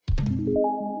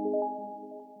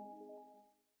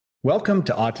Welcome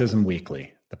to Autism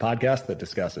Weekly, the podcast that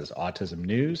discusses autism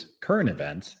news, current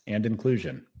events, and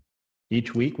inclusion.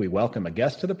 Each week, we welcome a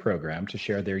guest to the program to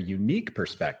share their unique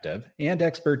perspective and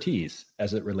expertise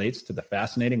as it relates to the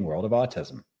fascinating world of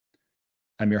autism.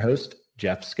 I'm your host,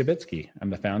 Jeff Skibitsky. I'm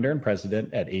the founder and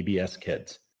president at ABS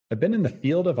Kids. I've been in the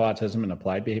field of autism and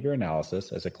applied behavior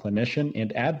analysis as a clinician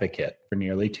and advocate for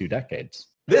nearly 2 decades.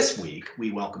 This week,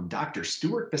 we welcome Dr.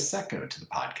 Stuart Bisecco to the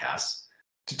podcast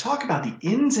to talk about the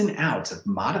ins and outs of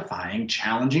modifying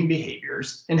challenging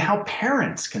behaviors and how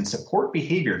parents can support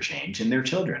behavior change in their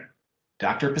children.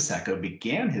 Dr. Bisecco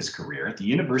began his career at the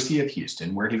University of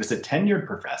Houston, where he was a tenured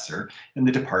professor in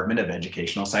the Department of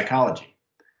Educational Psychology.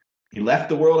 He left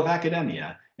the world of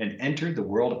academia and entered the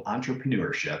world of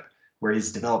entrepreneurship, where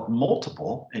he's developed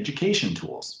multiple education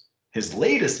tools. His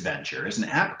latest venture is an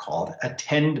app called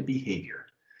Attend Behavior.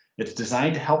 It's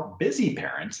designed to help busy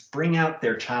parents bring out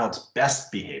their child's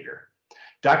best behavior.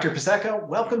 Dr. Bisecco,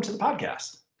 welcome to the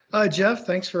podcast. Jeff,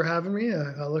 thanks for having me.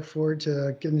 I look forward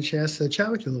to getting a chance to chat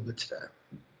with you a little bit today.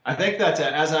 I think that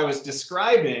as I was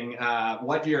describing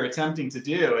what you're attempting to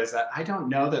do is that I don't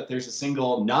know that there's a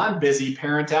single non-busy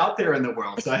parent out there in the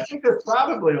world. So I think this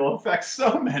probably will affect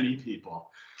so many people.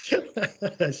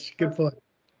 That's a good point.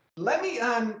 Let me,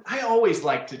 I always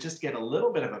like to just get a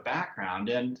little bit of a background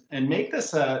and make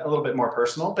this a little bit more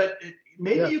personal, but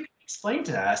maybe you can explain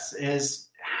to us is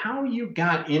how you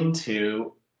got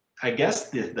into, I guess,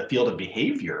 the field of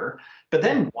behavior, but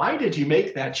then why did you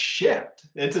make that shift?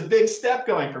 It's a big step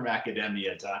going from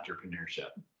academia to entrepreneurship.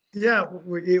 Yeah,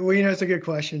 well, it's a good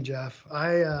question, Jeff.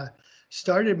 I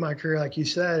started my career, like you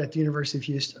said, at the University of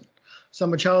Houston. So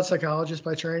I'm a child psychologist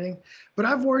by training, but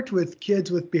I've worked with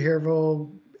kids with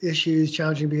behavioral issues,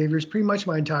 challenging behaviors, pretty much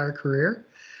my entire career.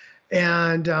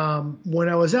 And when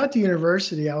I was at the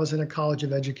university, I was in a college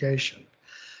of education.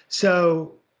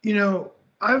 So,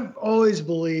 I've always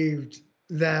believed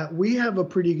that we have a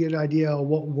pretty good idea of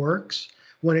what works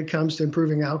when it comes to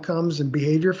improving outcomes and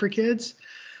behavior for kids.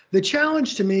 The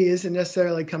challenge to me isn't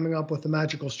necessarily coming up with a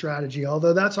magical strategy,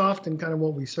 although that's often kind of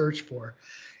what we search for.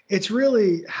 It's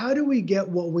really, how do we get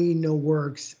what we know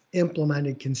works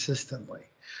implemented consistently?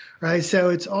 Right. So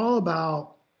it's all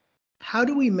about how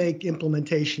do we make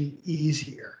implementation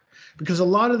easier? Because a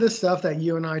lot of the stuff that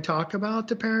you and I talk about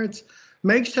to parents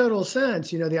makes total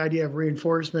sense, the idea of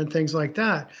reinforcement, things like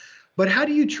that. But how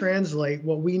do you translate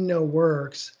what we know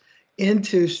works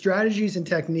into strategies and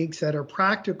techniques that are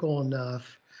practical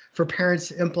enough for parents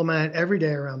to implement every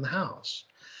day around the house?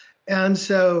 And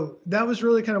so that was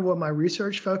really kind of what my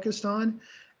research focused on.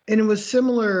 And it was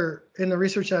similar in the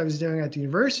research I was doing at the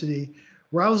university,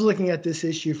 where I was looking at this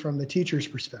issue from the teacher's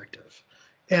perspective.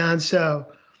 And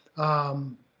so,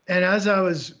 and as I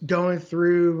was going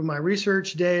through my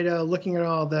research data, looking at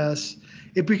all this,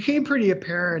 it became pretty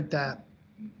apparent that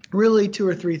really 2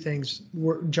 or 3 things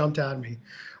jumped out at me.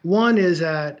 One is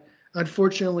that,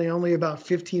 unfortunately, only about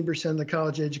 15% of the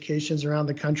college educations around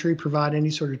the country provide any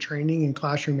sort of training in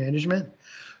classroom management.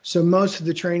 So most of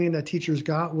the training that teachers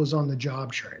got was on the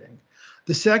job training.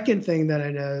 The second thing that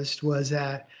I noticed was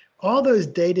that all those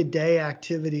day-to-day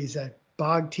activities that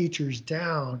bogged teachers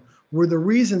down were the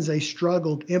reasons they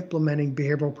struggled implementing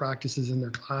behavioral practices in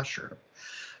their classroom.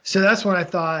 So that's when I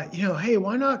thought, hey,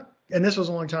 why not? And this was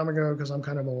a long time ago because I'm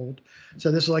kind of old.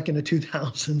 So this was like in the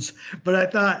 2000s. But I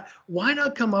thought, why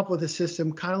not come up with a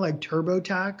system kind of like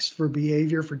TurboTax for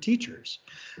behavior for teachers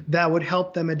that would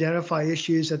help them identify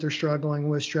issues that they're struggling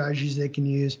with, strategies they can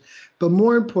use, but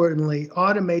more importantly,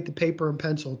 automate the paper and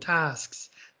pencil tasks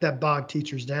that bog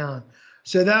teachers down.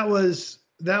 So that was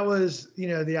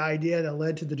the idea that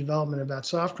led to the development of that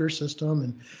software system,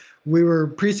 and we were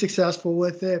pretty successful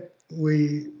with it.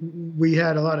 We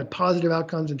had a lot of positive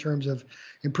outcomes in terms of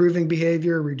improving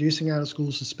behavior, reducing out of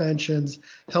school suspensions,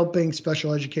 helping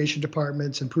special education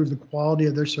departments improve the quality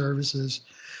of their services.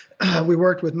 We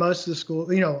worked with most of the school,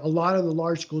 a lot of the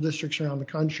large school districts around the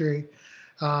country.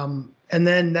 And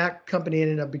then that company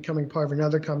ended up becoming part of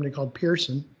another company called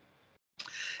Pearson.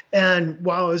 And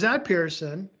while I was at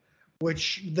Pearson,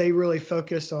 which they really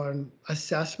focused on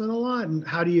assessment a lot and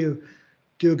how do you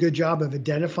do a good job of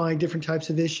identifying different types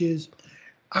of issues,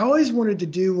 I always wanted to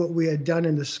do what we had done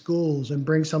in the schools and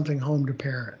bring something home to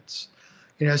parents.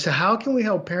 So how can we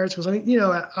help parents? Because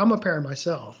I'm a parent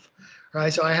myself,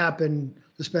 right? So I happen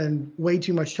to spend way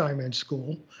too much time in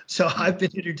school. So I've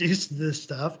been introduced to this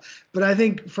stuff. But I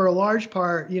think for a large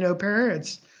part,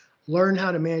 parents learn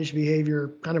how to manage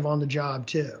behavior kind of on the job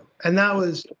too. And that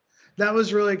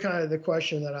was really kind of the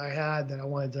question that I had that I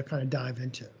wanted to kind of dive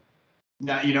into.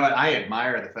 Now, you know what? I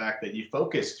admire the fact that you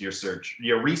focused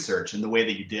your research in the way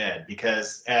that you did,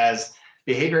 because as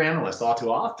behavior analysts all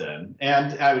too often,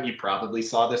 and you probably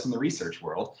saw this in the research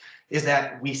world, is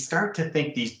that we start to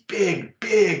think these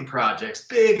big projects,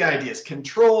 big ideas,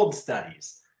 controlled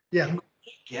studies. Yeah. And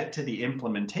we get to the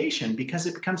implementation because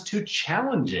it becomes too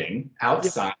challenging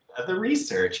outside of the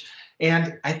research.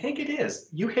 And I think it is.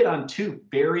 You hit on two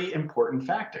very important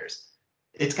factors.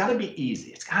 It's got to be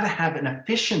easy. It's got to have an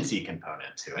efficiency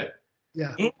component to it.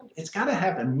 Yeah. And it's got to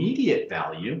have immediate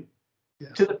value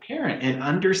to the parent in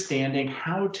understanding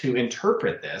how to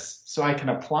interpret this so I can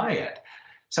apply it.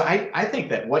 So I think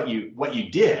that what you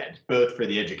did, both for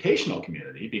the educational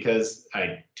community, because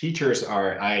teachers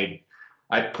are, I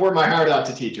pour my heart out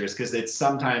to teachers because it's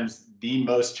sometimes the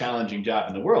most challenging job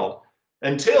in the world,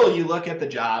 until you look at the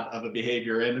job of a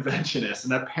behavior interventionist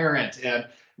and a parent and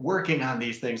working on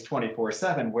these things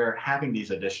 24/7, where having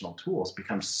these additional tools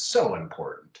becomes so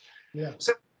important. Yeah.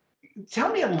 So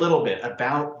tell me a little bit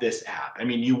about this app. I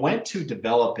mean, you went to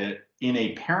develop it in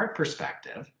a parent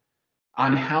perspective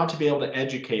on how to be able to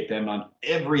educate them on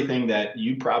everything that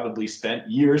you probably spent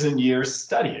years and years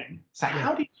studying. So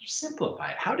how did you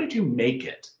simplify it? How did you make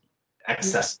it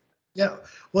accessible? Yeah,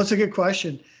 well, it's a good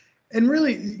question. And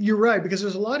really, you're right, because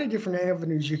there's a lot of different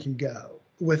avenues you can go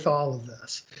with all of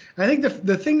this. And I think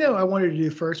the thing that I wanted to do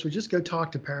first was just go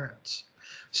talk to parents.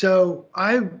 So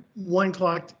I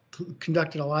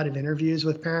conducted a lot of interviews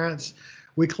with parents.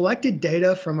 We collected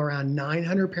data from around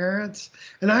 900 parents,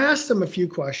 and I asked them a few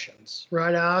questions,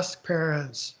 right? I asked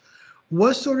parents,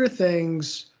 what sort of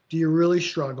things do you really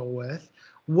struggle with?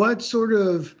 What sort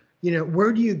of,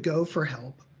 where do you go for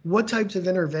help? What types of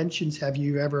interventions have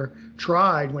you ever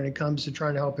tried when it comes to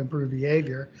trying to help improve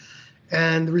behavior?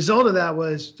 And the result of that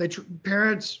was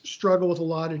parents struggle with a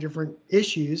lot of different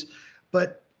issues,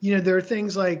 but there are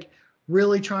things like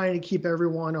really trying to keep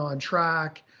everyone on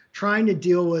track, trying to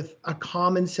deal with a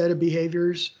common set of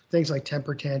behaviors, things like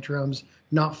temper tantrums,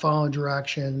 not following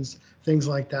directions, things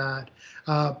like that.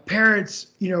 Parents,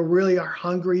 really are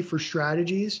hungry for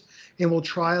strategies and will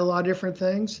try a lot of different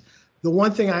things. The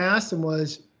one thing I asked them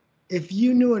was, if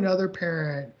you knew another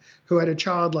parent who had a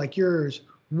child like yours,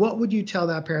 what would you tell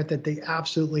that parent that they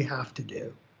absolutely have to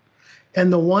do?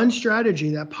 And the one strategy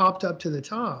that popped up to the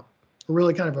top, a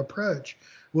really kind of approach,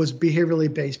 was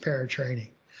behaviorally based parent training.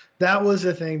 That was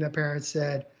the thing that parents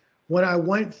said, when I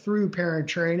went through parent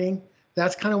training,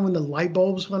 that's kind of when the light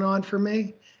bulbs went on for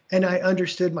me. And I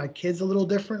understood my kids a little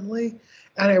differently.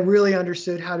 And I really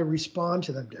understood how to respond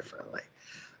to them differently.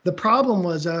 The problem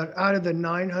was out of the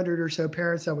 900 or so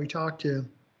parents that we talked to,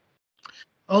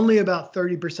 only about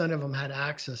 30% of them had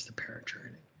access to parent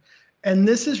training. And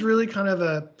this is really kind of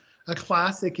a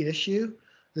classic issue.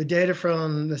 The data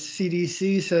from the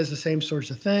CDC says the same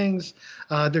sorts of things.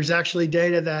 There's actually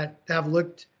data that have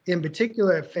looked in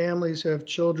particular at families who have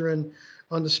children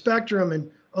on the spectrum, and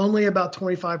only about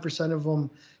 25% of them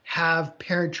have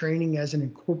parent training as an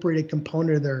incorporated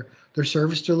component of their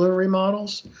service delivery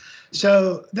models.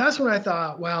 So that's when I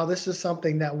thought, wow, this is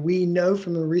something that we know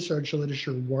from the research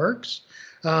literature works,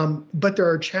 but there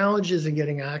are challenges in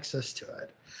getting access to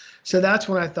it. So that's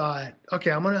when I thought,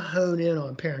 okay, I'm going to hone in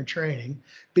on parent training,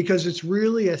 because it's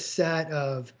really a set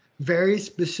of very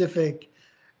specific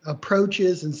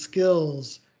approaches and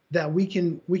skills that we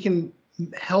can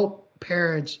help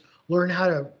parents learn how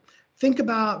to think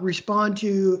about, respond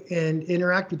to, and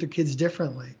interact with their kids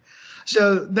differently.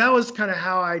 So that was kind of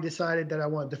how I decided that I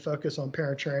wanted to focus on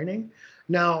parent training.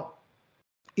 Now,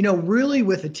 really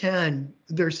with Attend,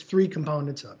 there's three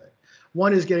components of it.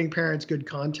 One is getting parents good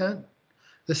content.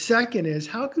 The second is,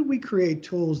 how could we create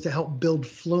tools to help build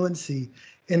fluency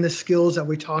in the skills that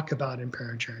we talk about in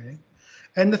parent training?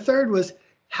 And the third was,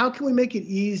 how can we make it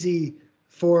easy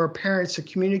for parents to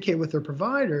communicate with their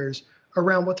providers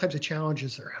around what types of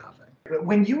challenges they're having?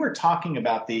 When you were talking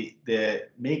about the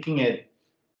making it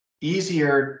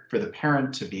easier for the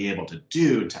parent to be able to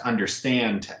do, to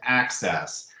understand, to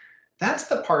access, that's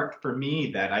the part for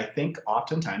me that I think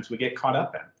oftentimes we get caught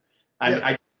up in.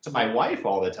 I to my wife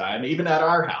all the time, even at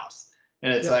our house.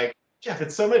 And it's like, Jeff,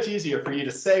 it's so much easier for you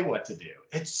to say what to do.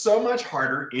 It's so much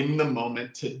harder in the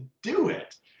moment to do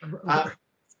it.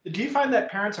 Do you find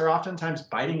that parents are oftentimes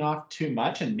biting off too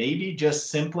much and maybe just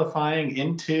simplifying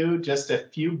into just a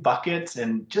few buckets,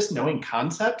 and just knowing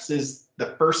concepts is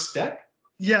the first step?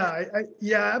 Yeah,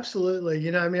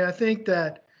 absolutely. I think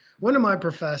that one of my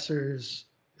professors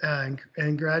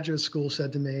in graduate school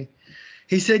said to me,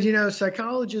 he said,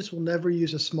 psychologists will never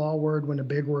use a small word when a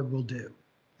big word will do.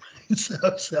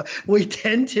 So we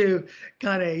tend to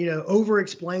kind of,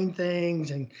 over-explain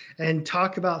things and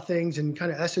talk about things in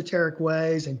kind of esoteric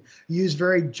ways and use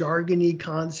very jargony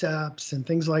concepts and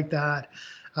things like that.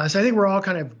 So I think we're all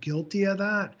kind of guilty of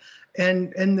that.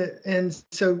 And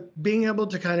so being able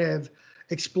to kind of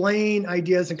explain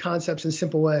ideas and concepts in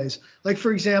simple ways. Like,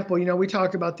 for example, we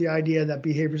talk about the idea that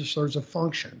behavior serves a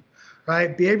function,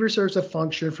 right? Behavior serves a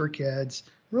function for kids,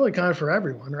 really kind of for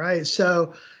everyone, right?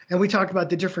 So, and we talk about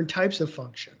the different types of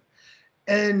function.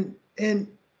 And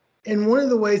one of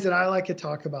the ways that I like to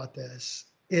talk about this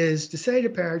is to say to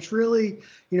parents, really,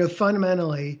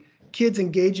 fundamentally, kids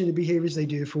engage in the behaviors they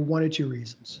do for one or two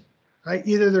reasons, right?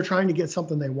 Either they're trying to get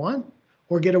something they want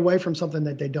or get away from something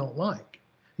that they don't like.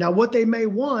 Now, what they may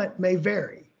want may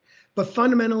vary, but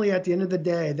fundamentally, at the end of the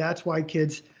day, that's why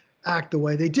kids act the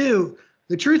way they do.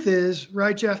 The truth is,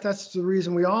 right, Jeff, that's the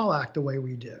reason we all act the way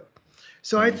we do.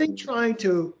 So I think trying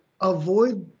to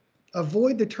avoid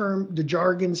the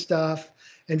jargon stuff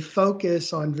and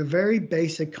focus on the very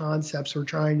basic concepts we're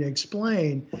trying to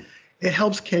explain, it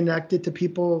helps connect it to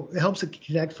people. It helps it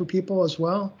connect for people as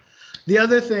well. The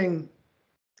other thing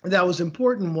that was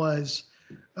important was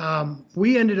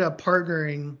we ended up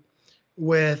partnering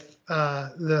with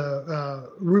the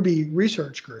Ruby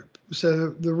Research Group. So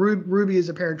the Ruby is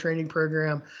a parent training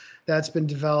program that's been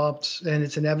developed, and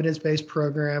it's an evidence-based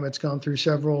program. It's gone through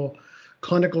several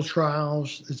clinical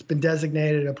trials. It's been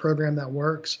designated a program that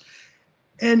works.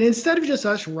 And instead of just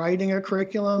us writing a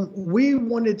curriculum, we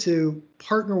wanted to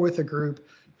partner with a group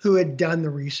who had done the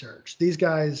research. These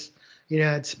guys,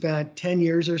 had spent 10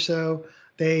 years or so.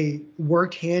 They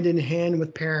worked hand in hand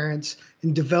with parents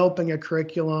in developing a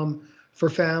curriculum for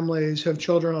families who have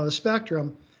children on the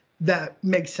spectrum that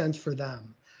makes sense for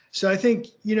them. So I think,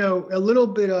 a little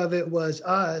bit of it was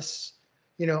us,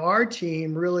 our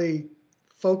team really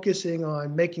focusing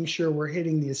on making sure we're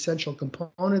hitting the essential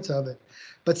components of it.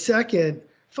 But second,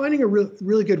 finding a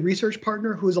really good research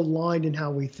partner who is aligned in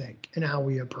how we think and how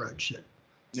we approach it.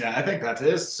 Yeah, I think that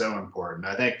is so important.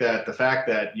 I think that the fact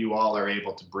that you all are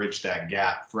able to bridge that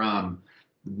gap from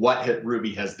what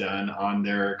Ruby has done on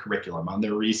their curriculum, on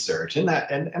their research, and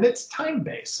it's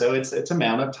time-based. So it's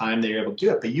amount of time they're able to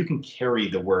do it, but you can carry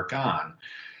the work on.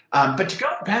 But to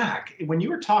go back, when you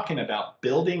were talking about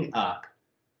building up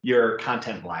your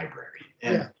content library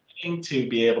and to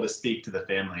be able to speak to the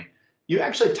family, you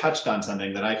actually touched on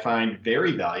something that I find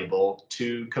very valuable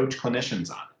to coach clinicians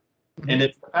on. And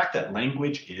it's the fact that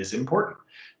language is important.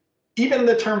 Even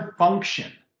the term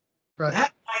function,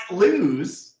 that might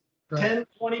lose 10,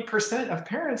 20% of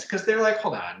parents because they're like,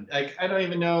 hold on, like, I don't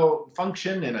even know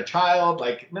function in a child.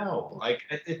 Like, no, like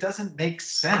it doesn't make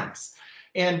sense.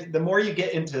 And the more you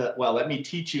get into, well, let me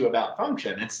teach you about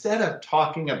function, instead of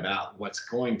talking about what's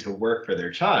going to work for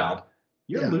their child,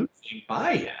 you're losing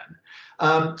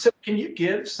buy-in. So can you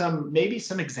give maybe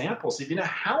some examples of,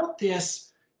 how this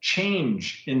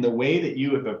change in the way that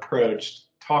you have approached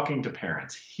talking to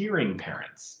parents, hearing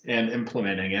parents, and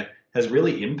implementing it has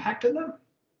really impacted them?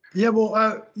 Yeah, well,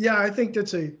 I think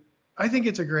it's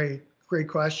a great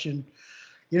question.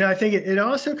 I think it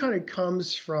also kind of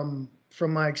comes from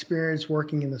my experience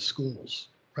working in the schools,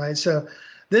 right? So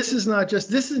this is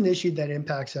an issue that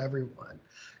impacts everyone.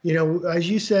 As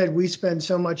you said, we spend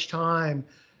so much time,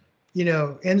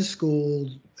 in school,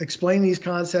 explaining these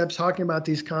concepts, talking about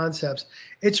these concepts.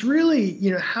 It's really,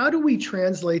 how do we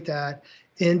translate that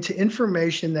into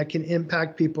information that can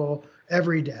impact people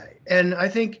every day? And I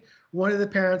think one of the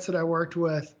parents that I worked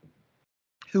with,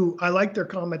 who I liked their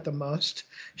comment the most,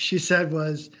 she said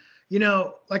was,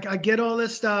 like, I get all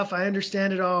this stuff, I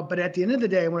understand it all, but at the end of the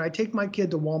day, when I take my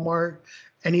kid to Walmart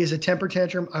and he has a temper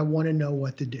tantrum, I want to know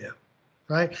what to do.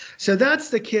 Right. So that's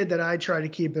the kid that I try to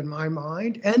keep in my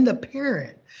mind, and the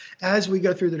parent as we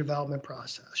go through the development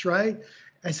process. Right.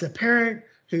 As the parent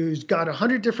who's got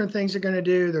 100 different things they're going to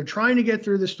do. They're trying to get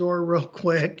through the store real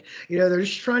quick. They're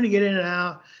just trying to get in and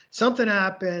out. Something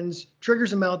happens,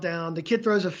 triggers a meltdown. The kid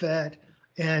throws a fit.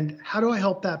 And how do I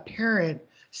help that parent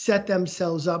set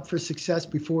themselves up for success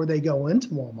before they go into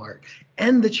Walmart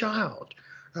and the child?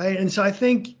 Right. And so I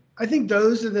think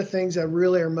those are the things that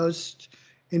really are most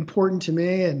important to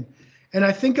me. And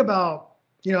I think about,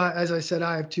 as I said,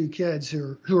 I have two kids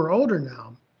who are older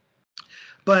now,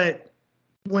 but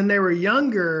when they were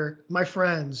younger, my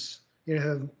friends,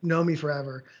 who know me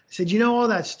forever, said, all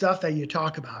that stuff that you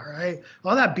talk about, right?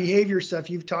 All that behavior stuff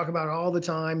you talk about all the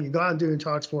time, you go out and do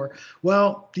talks for.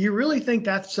 Well, do you really think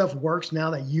that stuff works now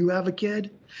that you have a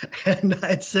kid? And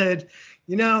I said,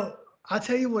 I'll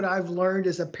tell you what I've learned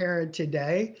as a parent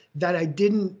today that I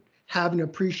didn't have an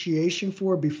appreciation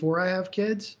for before I have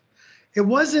kids. It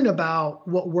wasn't about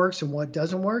what works and what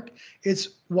doesn't work. It's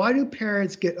why do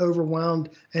parents get overwhelmed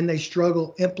and they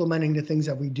struggle implementing the things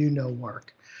that we do know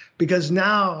work? Because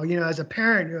now, as a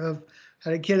parent who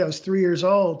had a kid that was 3 years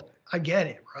old, I get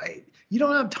it, right? you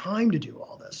don't have time to do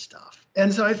all this stuff.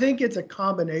 And so I think it's a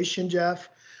combination, Jeff,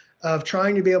 of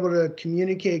trying to be able to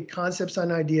communicate concepts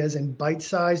and ideas in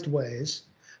bite-sized ways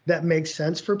that make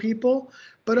sense for people,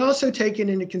 but also taking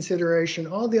into consideration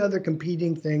all the other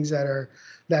competing things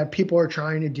that people are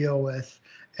trying to deal with.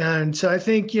 And so I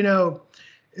think,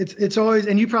 it's always,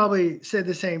 and you probably said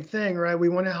the same thing, right? We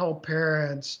want to help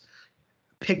parents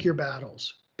pick your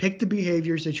battles, pick the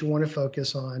behaviors that you want to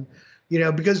focus on,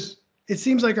 because it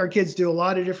seems like our kids do a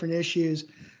lot of different issues,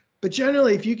 but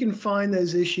generally, if you can find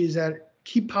those issues that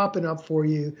keep popping up for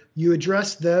you, you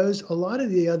address those, a lot of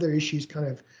the other issues kind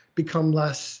of become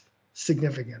less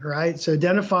significant, right? So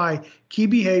identify key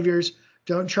behaviors.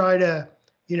 Don't try to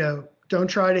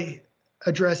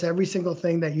address every single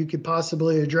thing that you could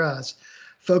possibly address.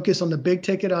 Focus on the big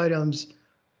ticket items.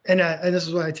 And this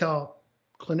is what I tell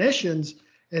clinicians,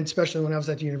 and especially when I was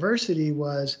at the university,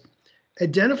 was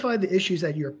identify the issues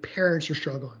that your parents are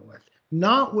struggling with,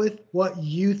 not with what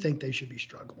you think they should be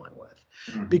struggling with.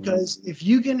 Mm-hmm. Because if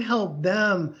you can help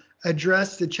them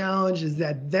address the challenges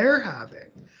that they're having,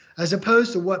 as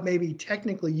opposed to what maybe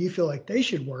technically you feel like they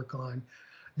should work on,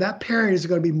 that parent is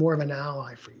going to be more of an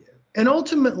ally for you. And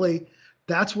ultimately,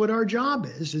 that's what our job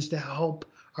is to help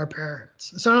our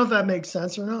parents. So I don't know if that makes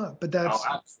sense or not, but that's...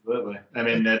 Oh, absolutely. I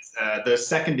mean, that's the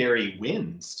secondary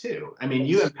wins too. I mean,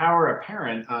 you empower a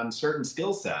parent on certain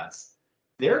skill sets,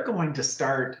 they're going to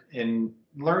start in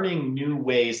learning new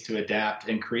ways to adapt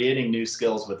and creating new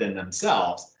skills within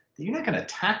themselves. You're not going to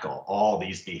tackle all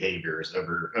these behaviors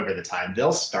over the time.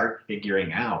 They'll start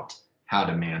figuring out how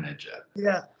to manage it.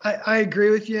 Yeah, I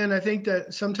agree with you. And I think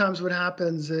that sometimes what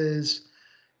happens is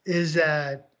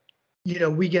that,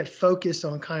 we get focused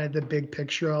on kind of the big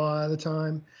picture a lot of the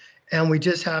time. And we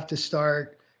just have to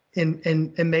start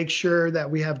and make sure that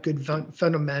we have good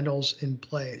fundamentals in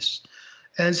place.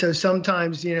 And so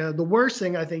sometimes, the worst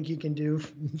thing I think you can do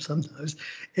sometimes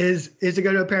is to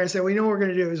go to a parent and say, well, what we're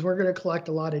going to do is we're going to collect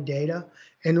a lot of data.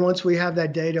 And once we have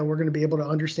that data, we're going to be able to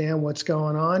understand what's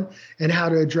going on and how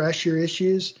to address your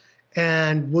issues.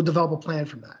 And we'll develop a plan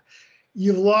from that.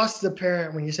 You've lost the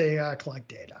parent when you say, collect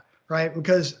data, right?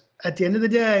 Because at the end of the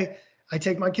day, I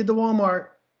take my kid to Walmart.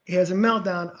 He has a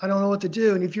meltdown. I don't know what to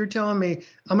do. And if you're telling me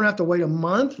I'm going to have to wait a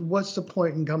month, what's the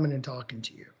point in coming and talking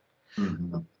to you?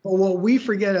 Mm-hmm. But what we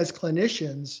forget as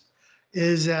clinicians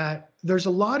is that there's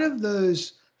a lot of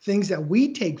those things that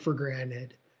we take for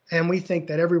granted, and we think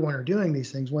that everyone are doing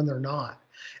these things when they're not.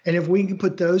 And if we can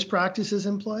put those practices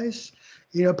in place,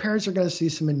 parents are going to see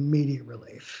some immediate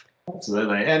relief.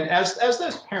 Absolutely. And as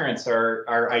those parents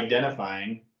are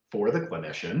identifying for the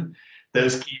clinician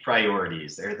those key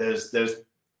priorities, those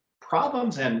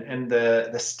problems and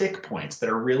the stick points that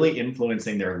are really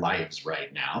influencing their lives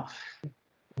right now,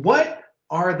 what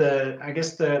are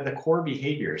the core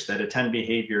behaviors that Attend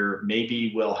Behavior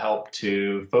maybe will help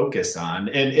to focus on?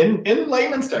 And in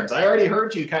layman's terms, I already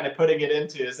heard you kind of putting it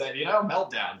into is that,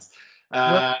 meltdowns.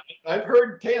 I've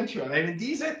heard tantrum. I mean,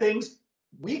 these are things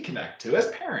we connect to as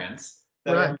parents.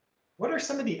 What are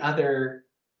some of the other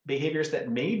behaviors that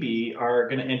maybe are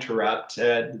going to interrupt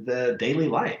the daily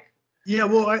life? Yeah,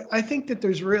 well, I think that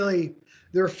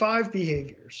there are 5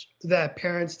 behaviors that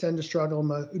parents tend to struggle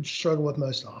with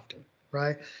most often,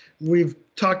 right? We've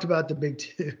talked about the big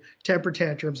 2, temper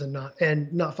tantrums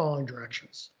and not following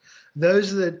directions.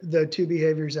 Those are the 2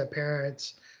 behaviors that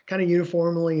parents kind of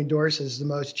uniformly endorse as the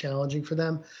most challenging for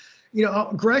them.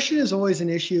 Aggression is always an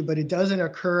issue, but it doesn't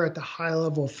occur at the high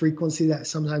level of frequency that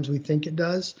sometimes we think it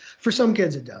does. For some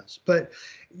kids, it does. But,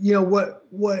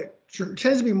 what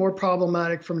tends to be more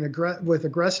problematic with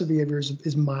aggressive behaviors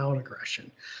is mild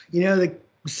aggression. The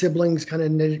siblings kind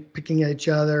of nitpicking at each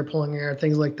other, pulling hair,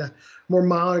 things like that, more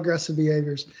mild aggressive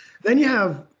behaviors. Then you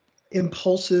have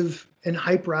impulsive and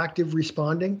hyperactive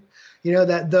responding.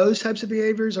 Those types of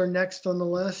behaviors are next on the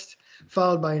list,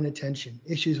 followed by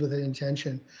issues with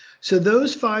inattention. So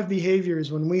those 5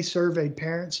 behaviors, when we surveyed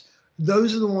parents,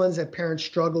 those are the ones that parents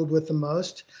struggled with the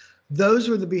most. Those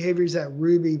were the behaviors that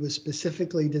Ruby was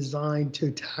specifically designed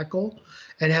to tackle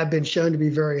and have been shown to be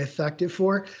very effective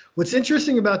for. What's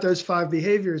interesting about those 5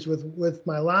 behaviors with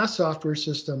my last software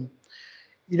system,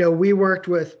 we worked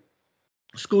with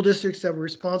school districts that were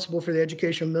responsible for the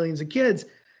education of millions of kids.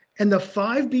 And the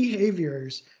 5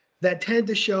 behaviors that tend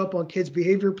to show up on kids'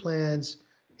 behavior plans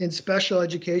in special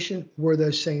education were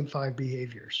those same 5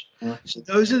 behaviors. Yeah. So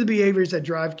those are the behaviors that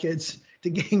drive kids to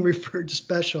getting referred to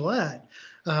special ed.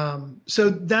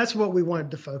 So that's what we wanted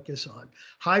to focus on.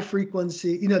 High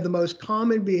frequency, the most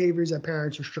common behaviors that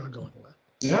parents are struggling with.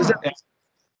 Yeah,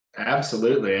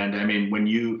 absolutely. And I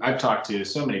mean, I've talked to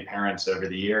so many parents over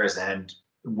the years, and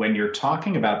when you're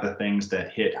talking about the things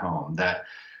that hit home, that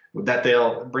that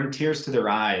they'll bring tears to their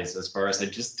eyes as far as I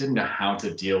just didn't know how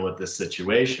to deal with this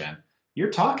situation.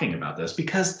 You're talking about this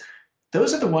because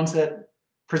those are the ones that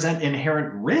present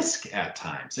inherent risk at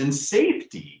times, and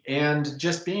safety, and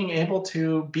just being able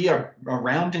to be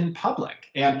around in public.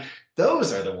 And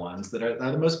those are the ones that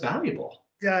are the most valuable.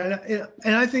 Yeah,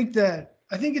 and I think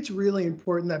it's really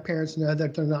important that parents know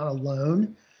that they're not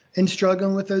alone in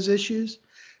struggling with those issues,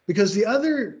 because the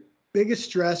other biggest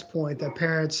stress point that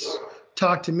parents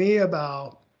talk to me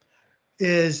about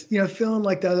is, feeling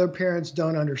like the other parents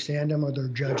don't understand them or they're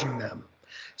judging them.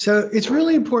 So it's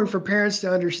really important for parents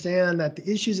to understand that the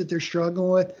issues that they're struggling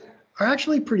with are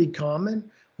actually pretty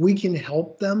common. We can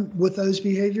help them with those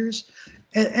behaviors,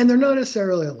 and they're not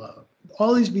necessarily alone.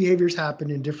 All these behaviors happen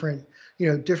in different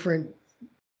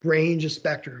range of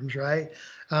spectrums, right?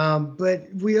 But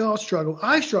we all struggle.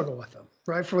 I struggle with them,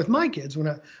 right? With my kids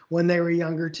when they were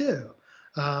younger too.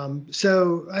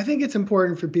 So I think it's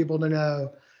important for people to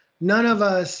know none of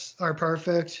us are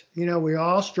perfect. We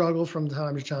all struggle from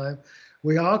time to time.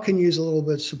 We all can use a little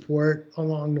bit of support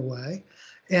along the way.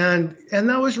 And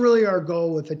that was really our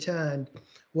goal with Attend,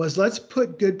 was let's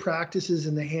put good practices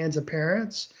in the hands of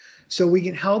parents so we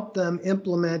can help them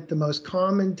implement the most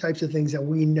common types of things that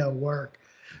we know work.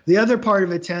 The other part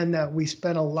of Attend that we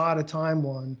spent a lot of time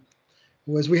on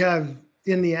was we have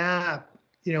in the app,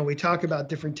 we talk about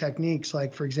different techniques,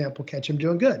 like, for example, Catch 'em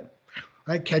Doing Good,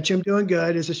 right? Catch 'em Doing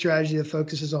Good is a strategy that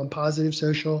focuses on positive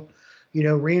social,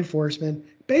 reinforcement,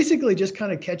 basically just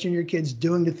kind of catching your kids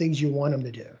doing the things you want them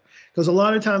to do. Because a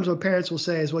lot of times what parents will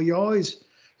say is, well, you always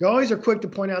are quick to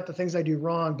point out the things I do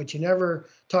wrong, but you never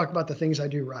talk about the things I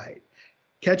do right.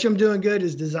 Catch 'em Doing Good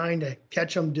is designed to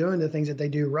catch them doing the things that they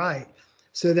do right,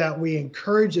 so that we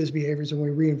encourage those behaviors and we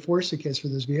reinforce the kids for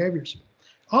those behaviors.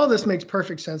 All this makes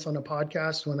perfect sense on a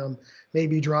podcast when I'm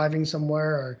maybe driving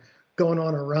somewhere or going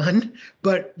on a run.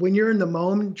 But when you're in the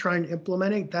moment trying to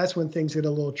implement it, that's when things get a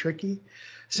little tricky.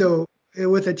 So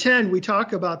with Attend, we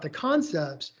talk about the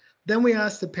concepts. Then we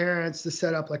ask the parents to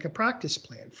set up like a practice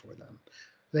plan for them.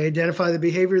 They identify the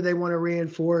behavior they want to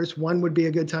reinforce. When would be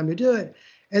a good time to do it?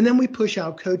 And then we push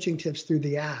out coaching tips through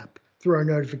the app, through our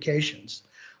notifications.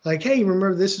 Like, hey,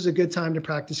 remember, this is a good time to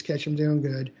practice Catch 'em Doing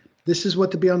Good. This is what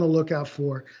to be on the lookout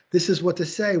for. This is what to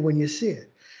say when you see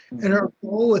it. Mm-hmm. And our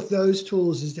goal with those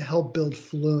tools is to help build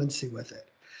fluency with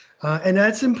it. And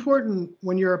that's important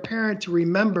when you're a parent to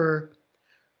remember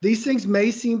these things may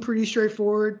seem pretty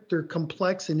straightforward. They're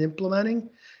complex in implementing,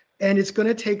 and it's going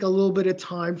to take a little bit of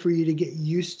time for you to get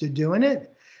used to doing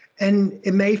it. And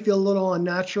it may feel a little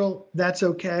unnatural. That's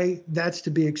okay. That's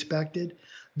to be expected.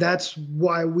 That's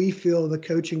why we feel the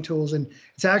coaching tools, and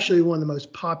it's actually one of the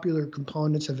most popular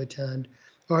components of Attend,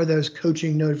 are those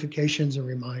coaching notifications and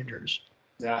reminders.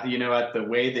 Yeah, you know what, the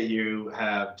way that you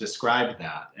have described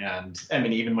that, and I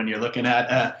mean, even when you're looking at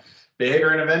a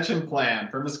behavior intervention plan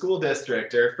from a school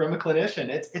district or from a clinician,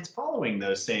 it's following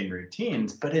those same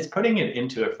routines, but it's putting it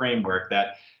into a framework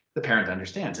that the parent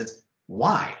understands. It's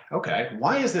why? Okay,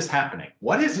 why is this happening?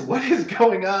 What is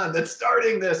going on that's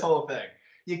starting this whole thing?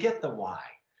 You get the why.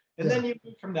 And then you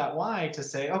move from that why to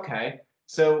say, okay,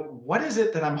 so what is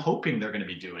it that I'm hoping they're going to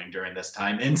be doing during this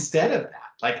time instead of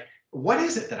that? Like, what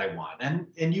is it that I want?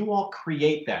 And you all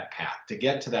create that path to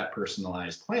get to that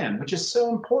personalized plan, which is so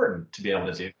important to be able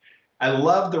to do. I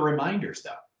love the reminders,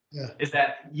 though. Yeah. Is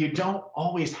that you don't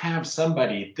always have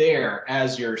somebody there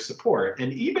as your support.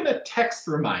 And even a text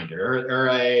reminder or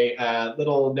a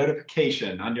little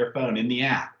notification on your phone in the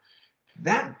app,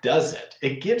 that does it.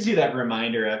 It gives you that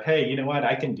reminder of, hey, you know what?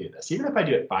 I can do this. Even if I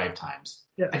do it 5 times,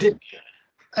 I did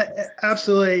it.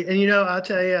 Absolutely. And, I'll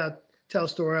tell a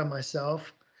story on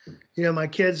myself. My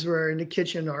kids were in the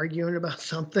kitchen arguing about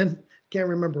something. Can't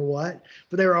remember what,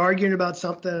 but they were arguing about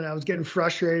something and I was getting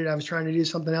frustrated. I was trying to do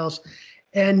something else.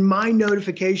 And my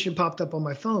notification popped up on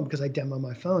my phone because I demo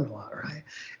my phone a lot, right?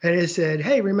 And it said,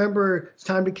 hey, remember, it's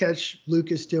time to catch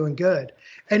Lucas Doing Good.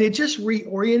 And it just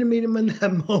reoriented me to him in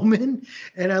that moment.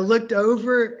 And I looked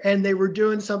over and they were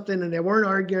doing something and they weren't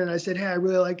arguing. And I said, hey, I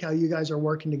really like how you guys are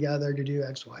working together to do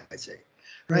X, Y, Z,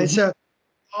 right? Mm-hmm. So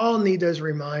all need those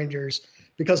reminders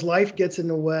because life gets in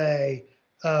the way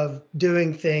of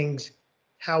doing things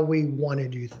how we want to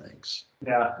do things.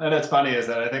 Yeah, and it's funny is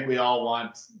that I think we all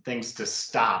want things to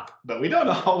stop, but we don't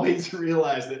always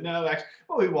realize that no, actually,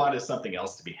 what we want is something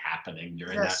else to be happening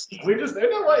during that. I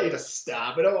don't want you to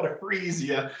stop. I don't want to freeze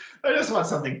you. I just want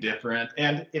something different.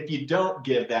 And if you don't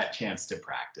give that chance to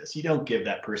practice, you don't give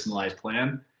that personalized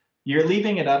plan, you're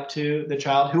leaving it up to the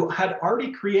child who had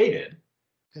already created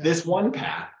this one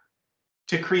path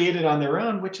to create it on their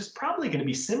own, which is probably going to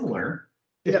be similar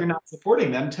if you're not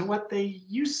supporting them to what they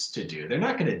used to do. They're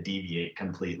not going to deviate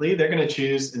completely. They're going to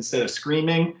choose, instead of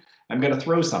screaming, I'm going to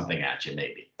throw something at you,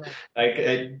 maybe.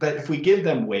 But if we give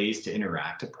them ways to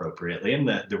interact appropriately and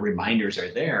the reminders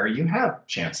are there, you have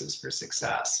chances for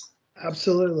success.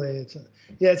 Absolutely.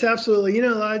 It's absolutely. A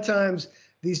lot of times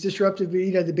these disruptive,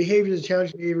 the behaviors, the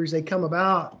challenging behaviors, they come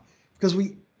about because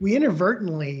we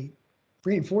inadvertently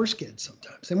reinforce kids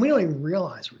sometimes, and we don't even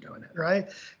realize we're doing it, right?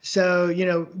 So,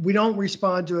 we don't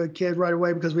respond to a kid right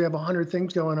away because we have 100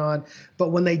 things going on, but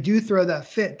when they do throw that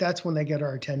fit, that's when they get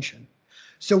our attention.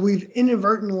 So we've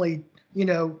inadvertently,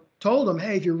 told them,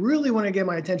 hey, if you really want to get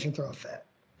my attention, throw a fit.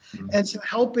 Mm-hmm. And so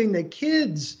helping the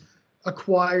kids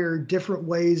acquire different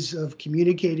ways of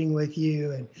communicating with you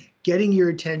and getting your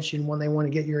attention when they want to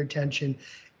get your attention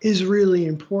is really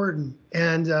important.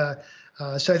 And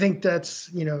so I think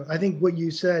that's, I think what you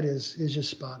said is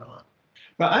just spot on.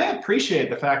 But I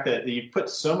appreciate the fact that you put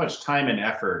so much time and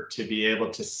effort to be able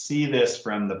to see this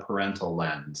from the parental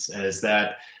lens,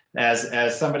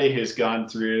 as somebody who's gone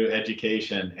through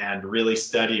education and really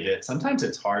studied it, sometimes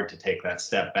it's hard to take that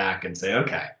step back and say,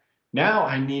 okay, now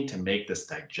I need to make this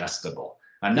digestible.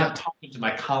 I'm not talking to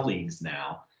my colleagues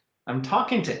now. I'm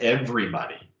talking to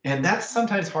everybody. And that's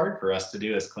sometimes hard for us to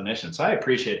do as clinicians. So I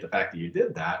appreciate the fact that you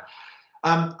did that.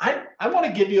 I want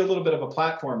to give you a little bit of a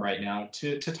platform right now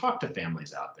to talk to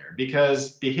families out there,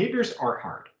 because behaviors are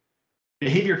hard.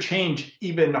 Behavior change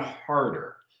even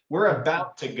harder. We're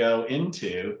about to go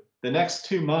into the next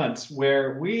 2 months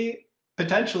where we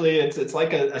potentially, it's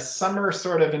like a summer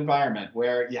sort of environment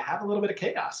where you have a little bit of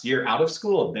chaos. You're out of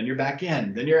school, then you're back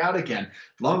in, then you're out again,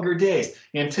 longer days,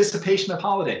 anticipation of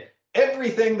holiday.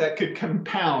 Everything that could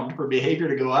compound for behavior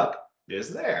to go up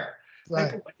is there.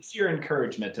 Right. What is your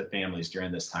encouragement to families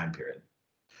during this time period?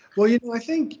 Well, I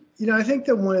think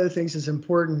that one of the things that's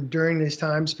important during these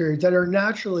time periods that are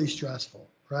naturally stressful,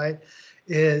 right,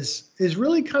 is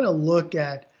really kind of look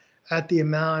at the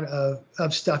amount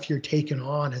of stuff you're taking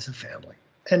on as a family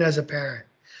and as a parent.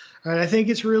 And I think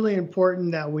it's really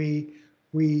important that we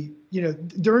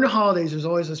during the holidays, there's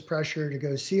always this pressure to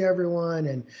go see everyone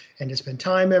and to spend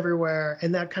time everywhere.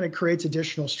 And that kind of creates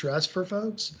additional stress for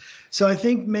folks. So I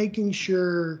think making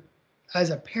sure as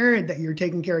a parent that you're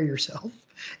taking care of yourself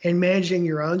and managing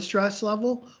your own stress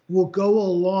level will go a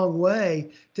long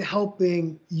way to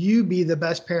helping you be the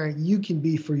best parent you can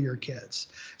be for your kids.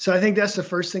 So I think that's the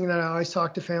first thing that I always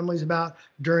talk to families about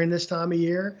during this time of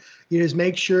year, is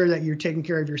make sure that you're taking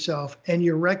care of yourself and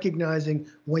you're recognizing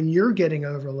when you're getting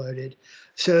overloaded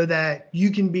so that you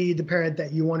can be the parent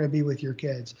that you want to be with your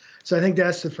kids. So I think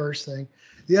that's the first thing.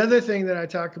 The other thing that I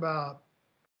talk about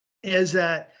is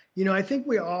that, I think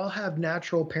we all have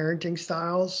natural parenting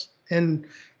styles. And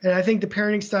I think the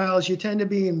parenting styles, you tend to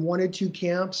be in one or two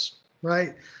camps,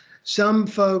 right? Some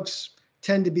folks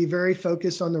tend to be very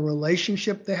focused on the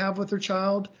relationship they have with their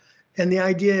child. And the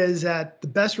idea is that the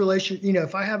best relationship,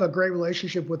 if I have a great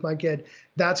relationship with my kid,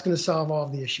 that's going to solve all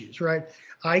of the issues, right?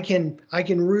 I can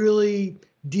really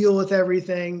deal with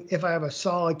everything if I have a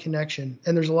solid connection.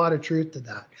 And there's a lot of truth to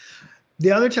that.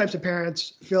 The other types of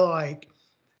parents feel like,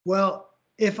 well,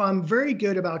 if I'm very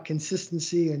good about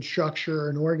consistency and structure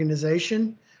and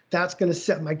organization, that's going to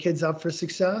set my kids up for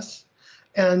success.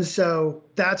 And so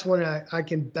that's when I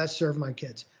can best serve my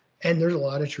kids. And there's a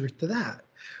lot of truth to that,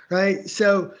 right?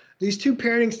 So these two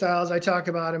parenting styles, I talk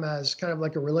about them as kind of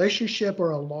like a relationship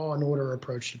or a law and order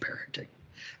approach to parenting.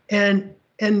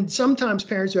 And sometimes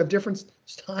parents who have different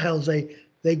styles, they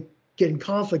get in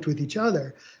conflict with each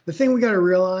other. The thing we got to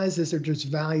realize is there's just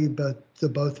value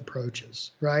both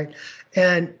approaches, right?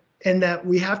 And that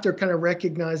we have to kind of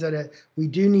recognize that we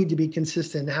do need to be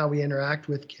consistent in how we interact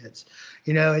with kids.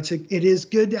 It is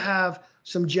good to have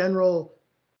some general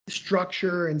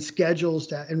structure and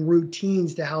schedules and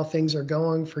routines to how things are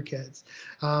going for kids.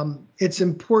 It's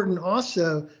important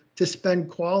also to spend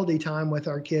quality time with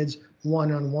our kids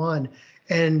one-on-one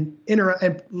and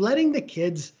letting the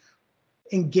kids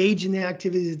engage in the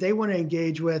activities they want to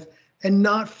engage with and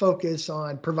not focus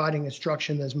on providing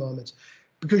instruction in those moments,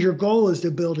 because your goal is to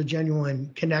build a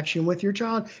genuine connection with your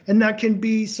child. And that can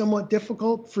be somewhat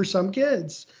difficult for some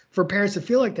kids, for parents to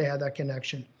feel like they have that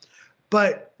connection.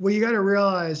 But what you got to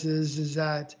realize is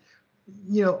that,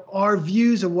 our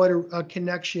views of what a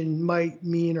connection might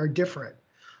mean are different.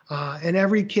 And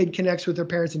every kid connects with their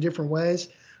parents in different ways,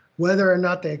 whether or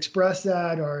not they express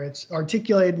that or it's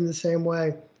articulated in the same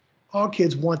way. All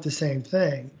kids want the same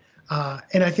thing.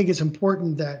 And I think it's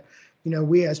important that,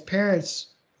 we as parents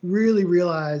really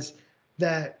realize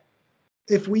that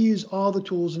if we use all the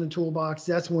tools in the toolbox,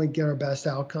 that's when we get our best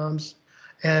outcomes.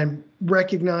 And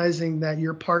recognizing that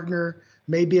your partner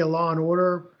may be a law and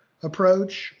order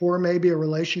approach or maybe a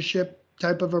relationship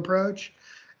type of approach.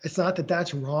 It's not that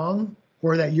that's wrong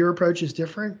or that your approach is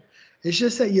different. It's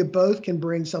just that you both can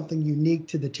bring something unique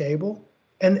to the table,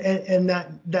 and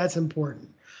that's important.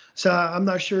 So I'm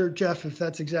not sure, Jeff, if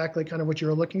that's exactly kind of what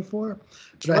you're looking for,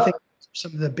 but I think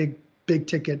some of the big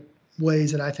ticket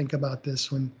ways that I think about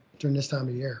this during this time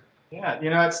of year. Yeah, you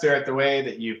know what, Stuart, the way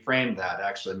that you framed that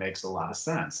actually makes a lot of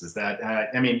sense. Is that,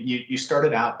 you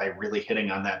started out by really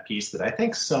hitting on that piece that I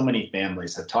think so many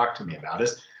families have talked to me about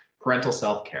is parental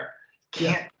self-care.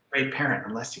 Can't be a great parent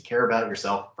unless you care about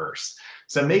yourself first.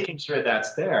 So making sure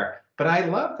that's there. But I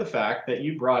love the fact that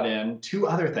you brought in two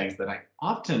other things that I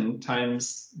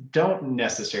oftentimes don't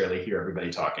necessarily hear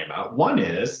everybody talking about. One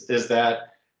is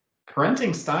that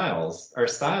parenting styles are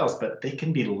styles, but they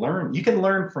can be learned. You can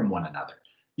learn from one another.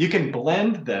 You can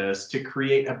blend those to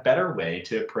create a better way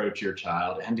to approach your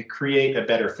child and to create a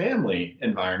better family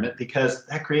environment, because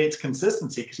that creates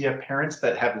consistency because you have parents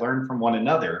that have learned from one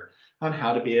another on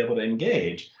how to be able to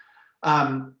engage.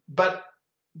 But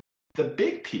the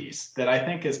big piece that I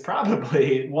think is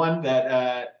probably one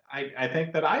that I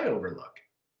think that I overlook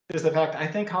is the fact I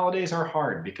think holidays are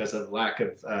hard because of lack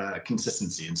of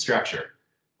consistency and structure.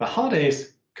 The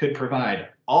holidays could provide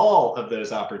all of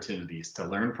those opportunities to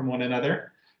learn from one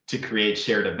another, to create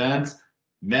shared events,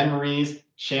 memories,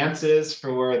 chances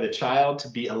for the child to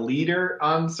be a leader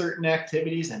on certain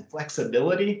activities, and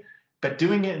flexibility, but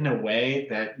doing it in a way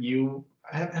that you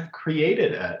have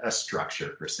created a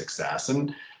structure for success.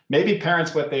 And maybe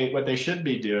parents, what they should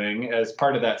be doing as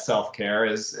part of that self-care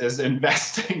is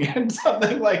investing in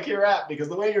something like your app, because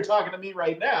the way you're talking to me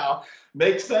right now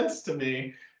makes sense to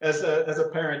me as a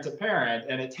parent to parent,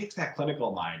 and it takes that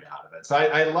clinical mind out of it. So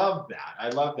I love that. I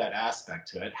love that aspect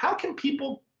to it. How can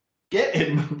people get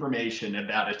information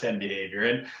about attend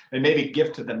behavior and maybe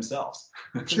gift to themselves?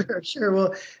 Sure.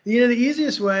 Well, the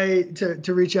easiest way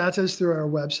to reach out to us through our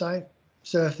website.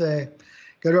 So if they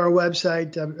go to our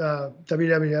website,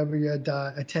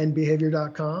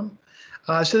 www.attendbehavior.com.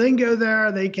 So they can go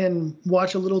there, they can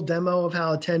watch a little demo of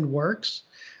how Attend works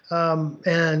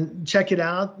and check it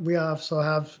out. We also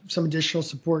have some additional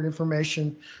support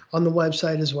information on the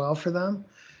website as well for them.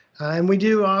 And we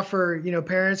do offer,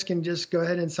 parents can just go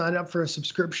ahead and sign up for a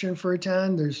subscription for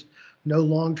Attend. There's no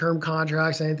long-term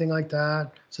contracts, anything like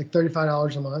that. It's like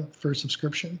 $35 a month for a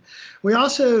subscription. We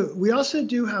also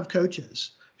do have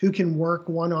coaches who can work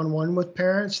one-on-one with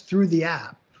parents through the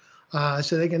app.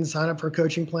 So they can sign up for a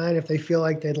coaching plan if they feel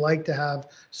like they'd like to have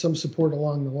some support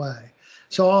along the way.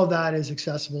 So all of that is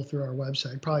accessible through our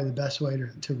website, probably the best way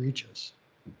to reach us.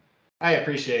 I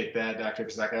appreciate that, Dr.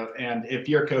 Pasecco. And if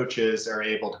your coaches are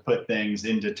able to put things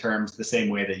into terms the same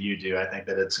way that you do, I think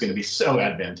that it's going to be so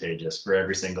advantageous for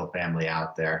every single family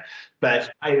out there.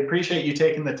 But I appreciate you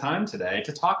taking the time today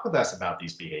to talk with us about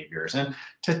these behaviors and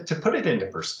to put it into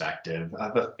perspective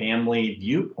of a family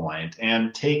viewpoint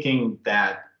and taking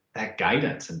that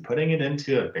guidance and putting it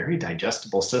into a very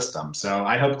digestible system. So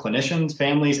I hope clinicians,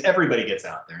 families, everybody gets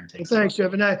out there and takes it. Thanks,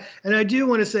 Jeff. And I do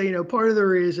want to say, part of the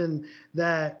reason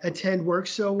that Attend works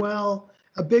so well,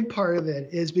 a big part of it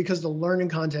is because the learning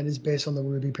content is based on the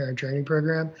Ruby Parent Training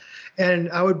Program. And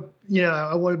I want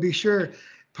to be sure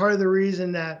part of the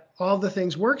reason that all the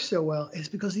things work so well is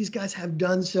because these guys have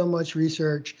done so much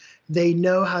research. They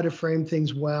know how to frame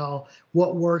things well,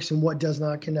 what works and what does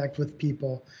not connect with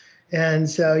people. And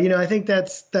so, I think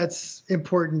that's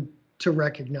important to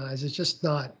recognize. It's just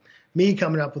not me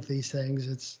coming up with these things.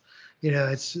 It's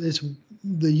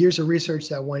the years of research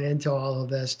that went into all of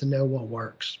this to know what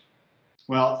works.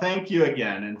 Well, thank you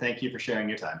again, and thank you for sharing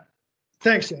your time.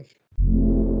 Thanks, Jeff.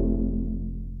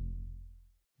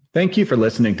 Thank you for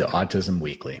listening to Autism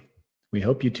Weekly. We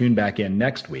hope you tune back in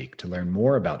next week to learn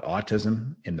more about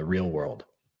autism in the real world.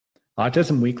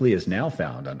 Autism Weekly is now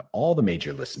found on all the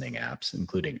major listening apps,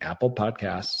 including Apple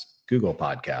Podcasts, Google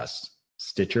Podcasts,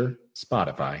 Stitcher,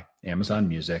 Spotify, Amazon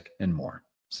Music, and more.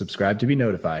 Subscribe to be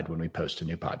notified when we post a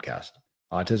new podcast.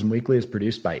 Autism Weekly is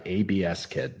produced by ABS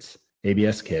Kids.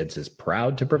 ABS Kids is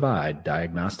proud to provide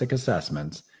diagnostic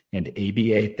assessments and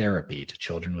ABA therapy to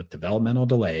children with developmental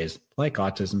delays like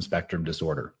autism spectrum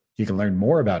disorder. You can learn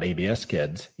more about ABS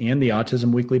Kids and the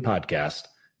Autism Weekly podcast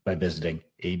by visiting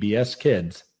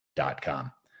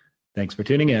abskids.com. Thanks for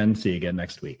tuning in. See you again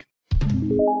next week.